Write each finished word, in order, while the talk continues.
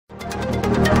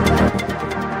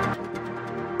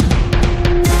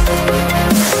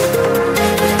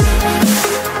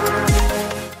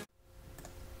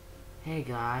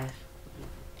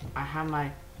I have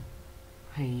my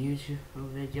YouTube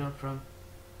video from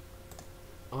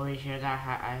over here that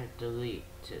I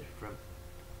deleted from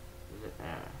the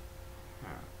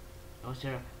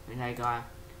also when I got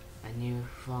a new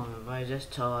phone, but I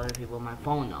just tell other people my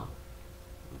phone number.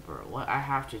 What I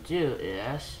have to do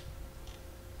is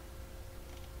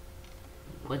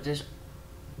put it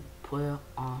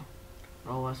on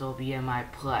Roblox. Will be in my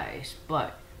place,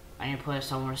 but I need to put it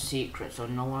somewhere secret so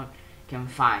no one can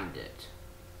find it.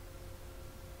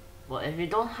 Well, if you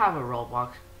don't have a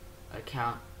Roblox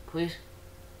account, please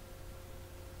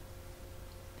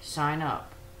sign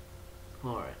up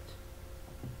for it.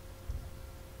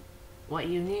 What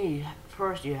you need,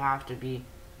 first you have to be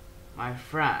my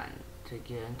friend to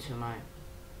get into my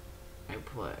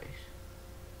place.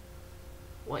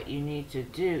 What you need to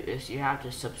do is you have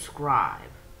to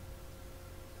subscribe.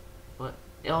 But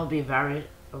it'll be very,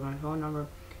 my phone number,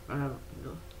 on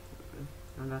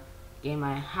the game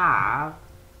I have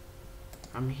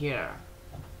from here.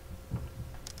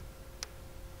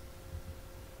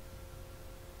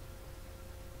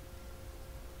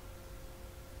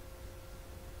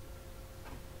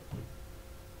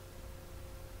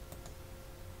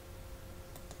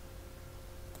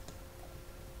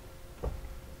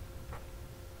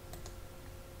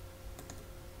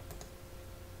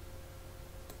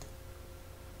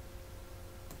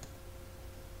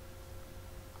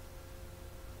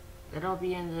 It'll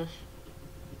be in this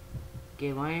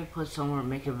game. Let me put somewhere,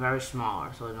 make it very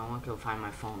smaller so no one can find my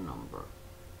phone number.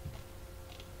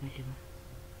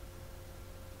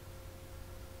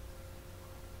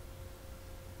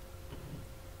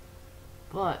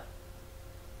 But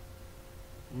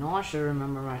no one should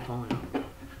remember my phone number.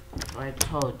 But I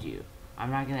told you,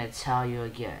 I'm not gonna tell you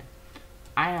again.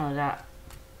 I know that.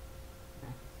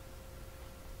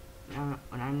 I'm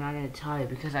not gonna tell you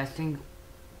because I think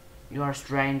you are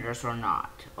strangers or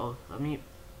not. Oh, let me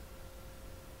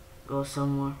go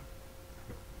somewhere.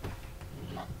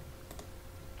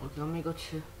 Okay, let me go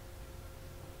to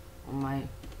my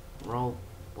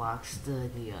Roblox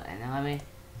studio and then let me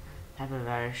have it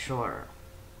very short.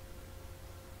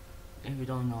 If you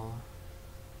don't know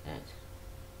it.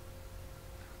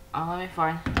 Let me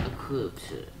find a clue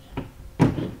too.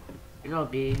 It'll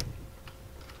be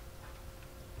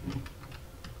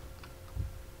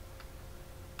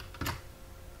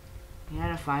you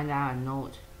have to find out a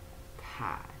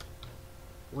notepad.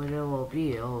 What it will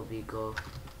be it'll be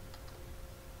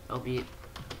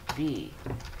B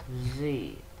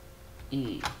Z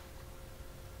E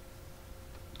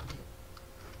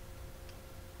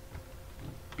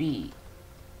B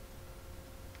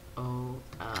O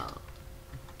L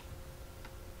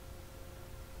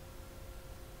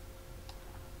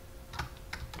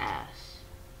S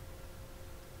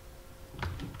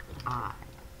I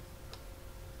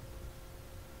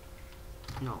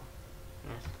no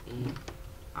S E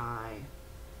I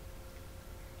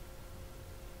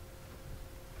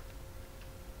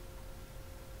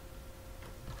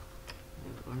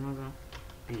another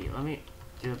B. Let me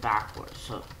do it backwards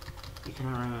so you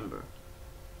can remember.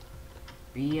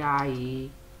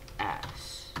 B-I-E-S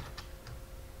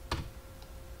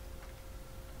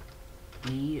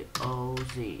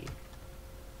B-O-Z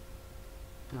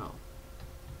no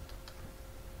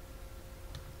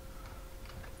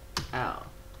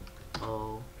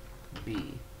L-O-B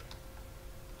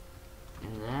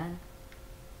and then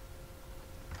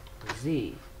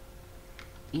Z-E-B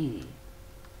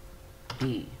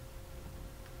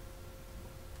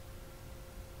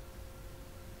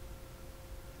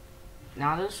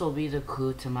Now this will be the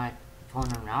clue to my phone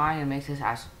number. Now I'm gonna make this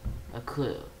as a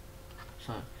clue,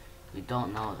 so we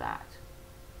don't know that.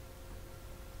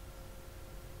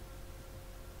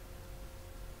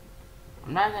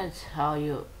 I'm not gonna tell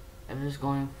you if it's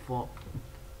going forward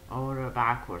or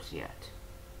backwards yet,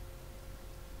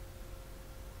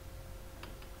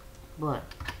 but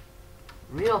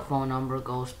real phone number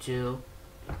goes to.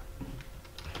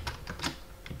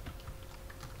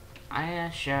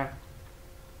 I'm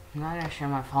not gonna share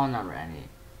my phone number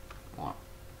anymore.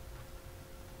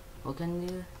 What can you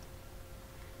do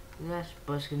this?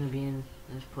 But it's gonna be in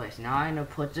this place. Now I'm gonna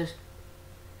put this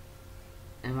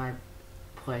in my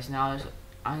place. Now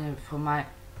I'm gonna put my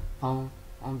phone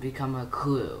on become a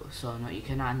clue, so no, you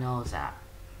cannot know that.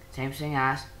 Same thing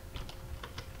as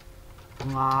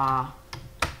Marbles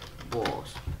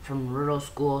from Riddle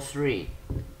School 3.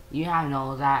 You have to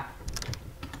know that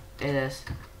it is.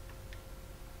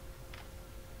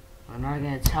 I'm not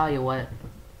gonna tell you what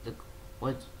it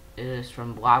is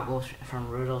from Bloggle from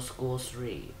Riddle School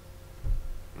 3.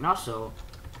 And also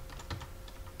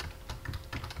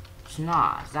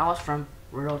Snoz, that was from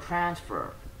Riddle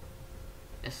Transfer.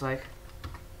 it's like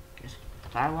it's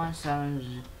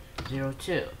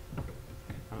 51702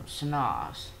 from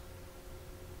Snoz.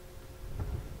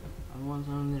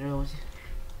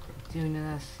 51702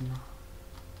 that's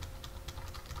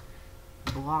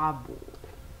Blobble.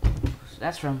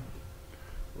 That's from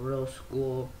Real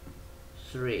School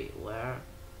 3, where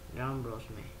John Bros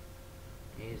me.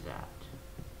 He's at.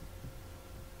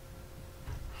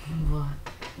 But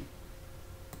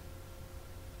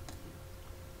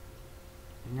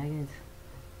I'm not gonna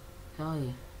tell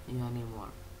you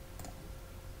anymore.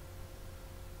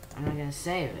 I'm not gonna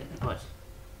save it, but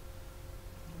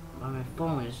my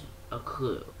phone is a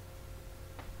clue.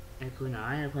 Now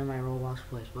I'm gonna play my Roblox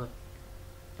place, but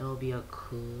it'll be a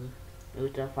clue.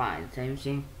 It's fine, same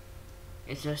thing.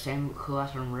 It's the same clue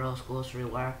as from Real School 3,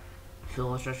 where Phil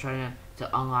was just trying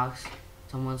to unlock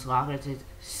someone's locker to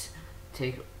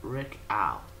take Rick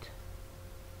out.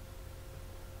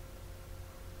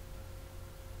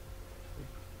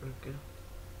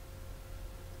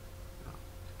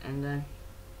 And then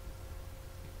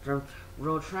from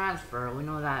Real Transfer, we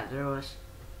know that there was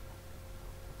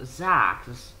Zach,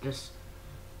 there was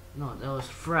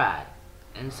Fred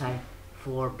inside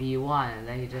 4B1, and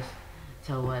then you just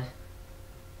tell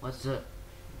what's the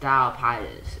dial pad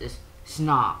is. It's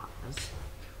Snoz,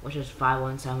 which is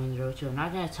 51702. I'm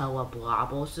not gonna tell what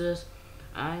Blobbles is.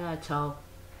 I'm gonna tell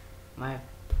what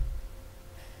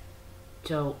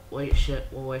way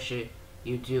should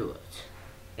you do it.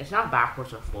 It's not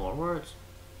backwards or forwards.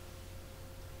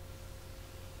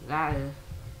 That is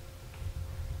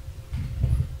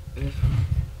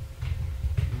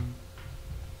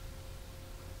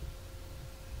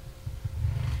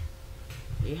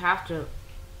you have to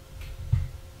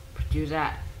do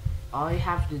that. All you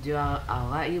have to do, I'll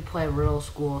let you play Real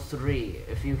School 3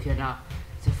 if you cannot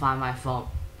to find my phone.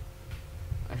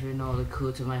 If you know the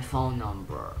clue to my phone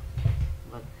number.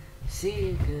 But see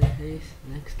you guys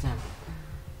next time.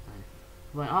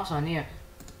 But also I need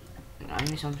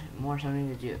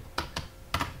something to do.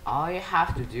 All you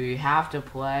have to do, you have to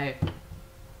play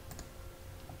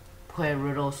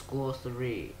Riddle School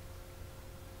 3.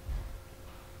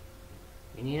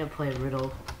 You need to play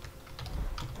Riddle.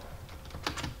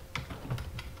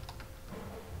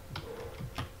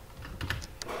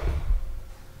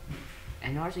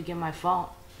 In order to get my phone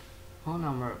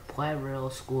number, play Riddle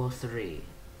School 3.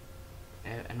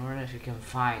 In order if you can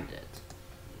find it.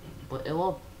 But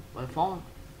my phone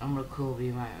number could be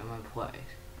in my place.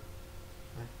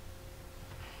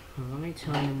 Let me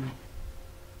tell you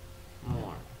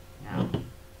more now.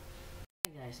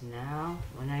 Hey guys, now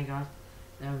when I got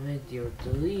the video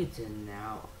deleted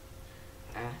now,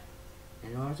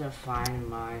 in order to find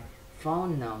my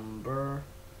phone number,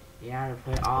 you have to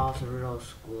play all of the Riddle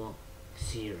School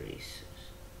series.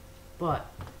 But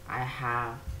I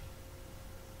have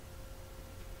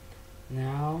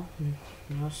now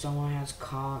someone has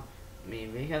called me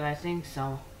because I think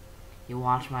you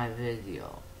watched my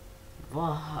video.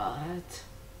 But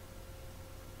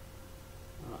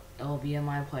it will be in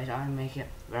my place. I'll make it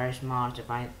very small to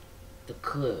find the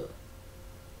clue.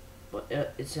 But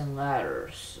it's in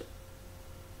letters.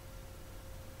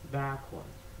 Backwards.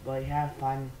 But you have to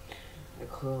find the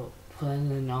clue, put in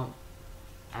the note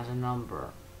as a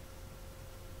number.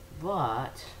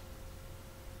 But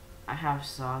I have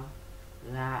saw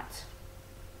that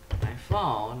my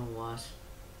phone was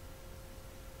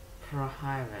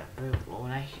private, but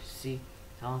when I see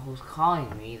someone who's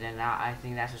calling me, then I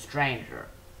think that's a stranger.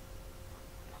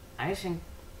 I think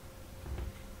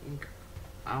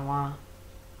I want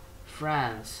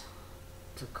friends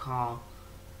to call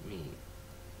me.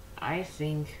 I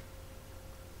think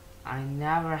I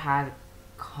never had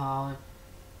called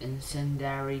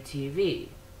Incendiary TV,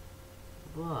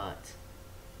 but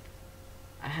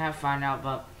I have found out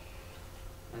about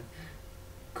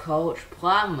Coach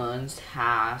Clemens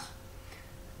has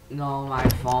know my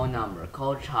phone number.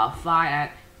 Coach Huffine and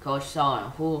Coach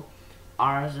Sullivan, who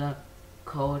are the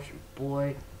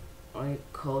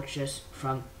coaches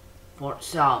from Fort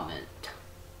Salmon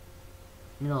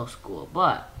Middle School.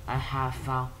 But I have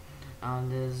found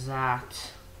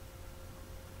that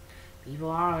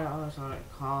people are always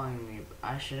calling me.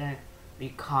 I shouldn't be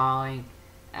calling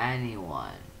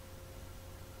anyone.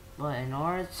 But in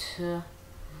order to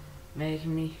make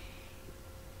me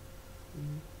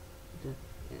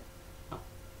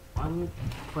I'm gonna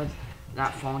put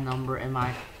that phone number in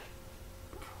my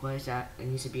place that it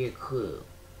needs to be a clue.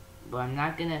 But I'm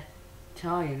not gonna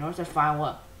tell you in order to find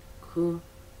what clue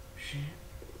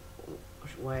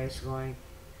way it's going.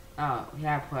 We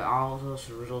have to play all of those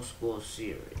Riddle School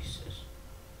series.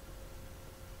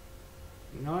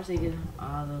 In order to get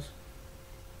all those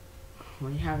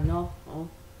when you have no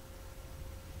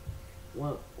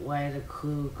what way the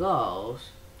clue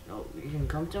goes, you can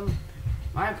come to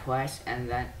my place and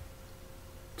then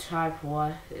type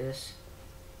what is,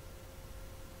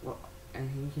 and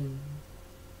you can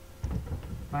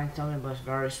find something but it's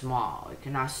very small. You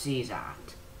cannot see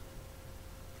that.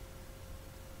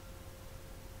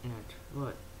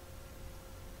 But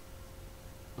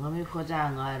let me put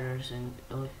that in letters, and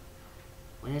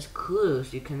when it's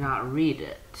clues, you cannot read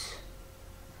it.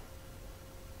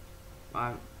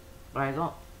 But I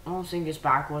don't think it's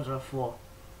backwards or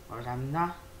forwards. I'm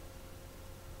not.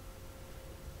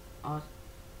 I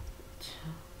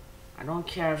don't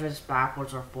care if it's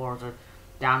backwards or forwards or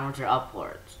downwards or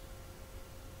upwards.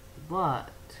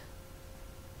 But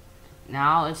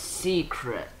now it's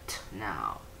secret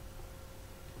now.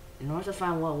 In order to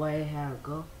find what way to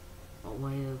go, what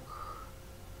way to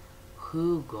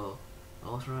who go,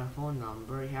 also my phone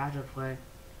number, you have to play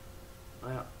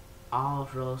all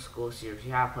of Riddle School series.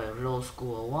 You have to play Riddle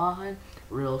School 1,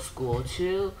 Riddle School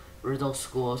 2, Riddle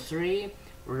School 3,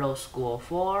 Riddle School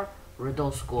 4,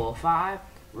 Riddle School 5,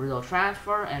 Riddle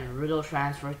Transfer, and Riddle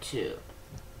Transfer 2.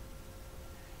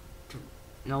 To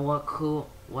know what cool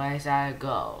ways that it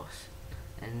goes,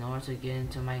 in order to get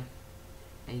into my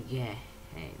game.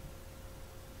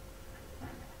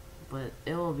 But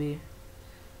it will be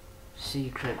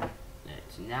secret.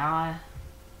 Now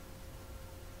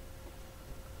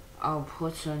I'll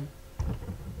put some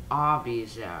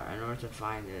obbies there in order to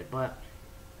find it, but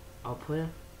I'll put it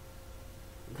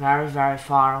very, very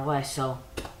far away so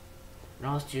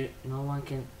no one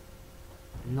can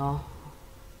know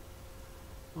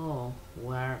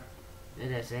where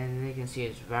it is, and they can see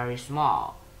it's very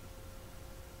small.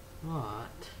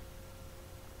 But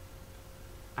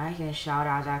I can shout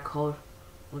out that Coach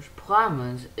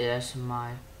Plemons is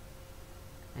a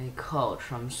coach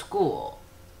from school.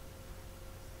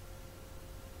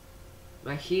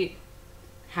 But he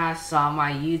has saw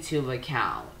my YouTube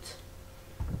account.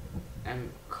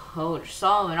 And Coach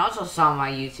Sullivan also saw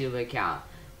my YouTube account.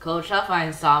 Coach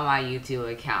Huffine saw my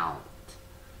YouTube account.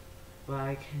 But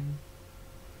I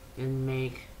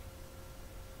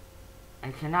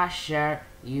cannot share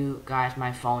you guys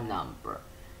my phone number.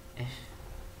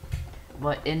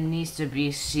 But it needs to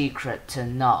be secret to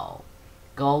know.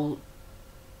 It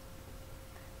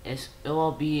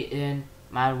will be in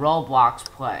my Roblox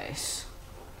place.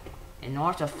 In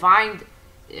order to find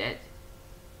it,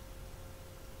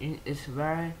 it's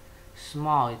very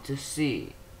small to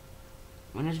see.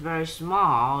 When it's very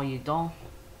small, you don't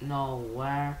know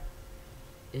where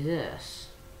it is.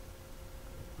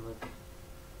 But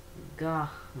guys,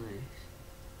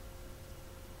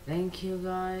 thank you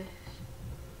guys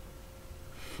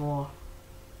for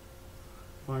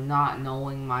not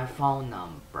knowing my phone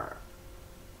number.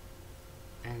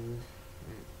 And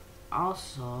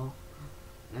also,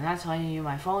 I'm not telling you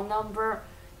my phone number,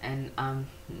 and I'm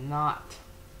not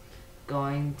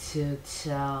going to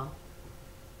tell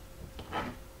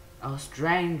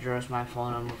strangers my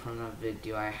phone number from the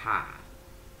video I have.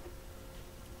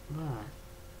 But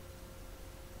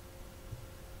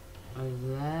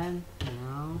then,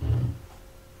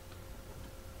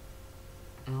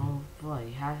 but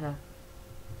you have to,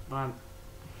 but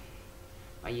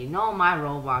you know my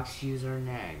Roblox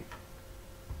username.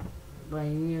 But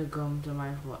you need to come to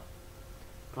my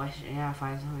place and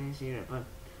find something secret. But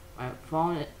my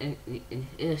phone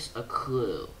is a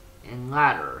clue in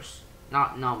letters,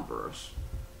 not numbers.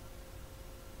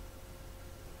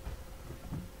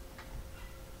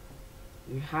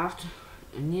 You have to,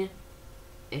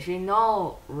 if you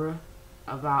know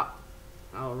about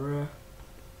all the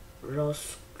Riddle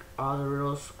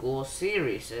School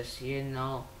series, you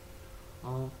know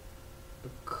the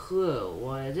clue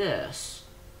what it is.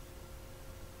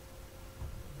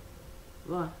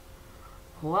 But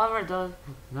whoever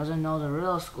doesn't know the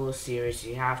Riddle School series,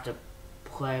 you have to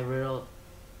play the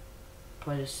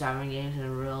 7 games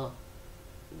in Riddle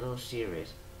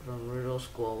series. From Riddle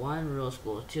School 1, Riddle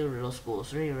School 2, Riddle School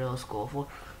 3, Riddle School 4,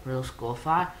 Riddle School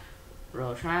 5,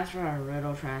 Riddle Transfer, and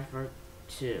Riddle Transfer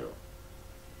 2.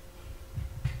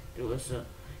 It was a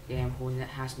game who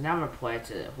has never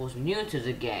played it, who's new to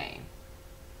the game.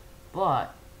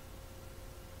 But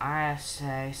I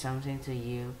say something to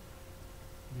you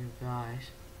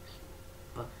guys.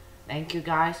 But thank you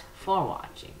guys for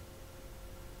watching.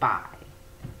 Bye.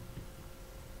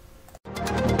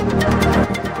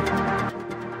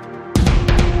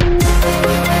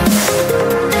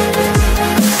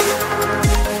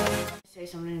 Say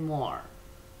something more.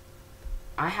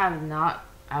 I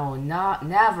will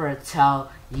never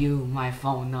tell you my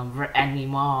phone number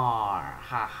anymore. Ha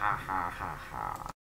ha ha ha ha.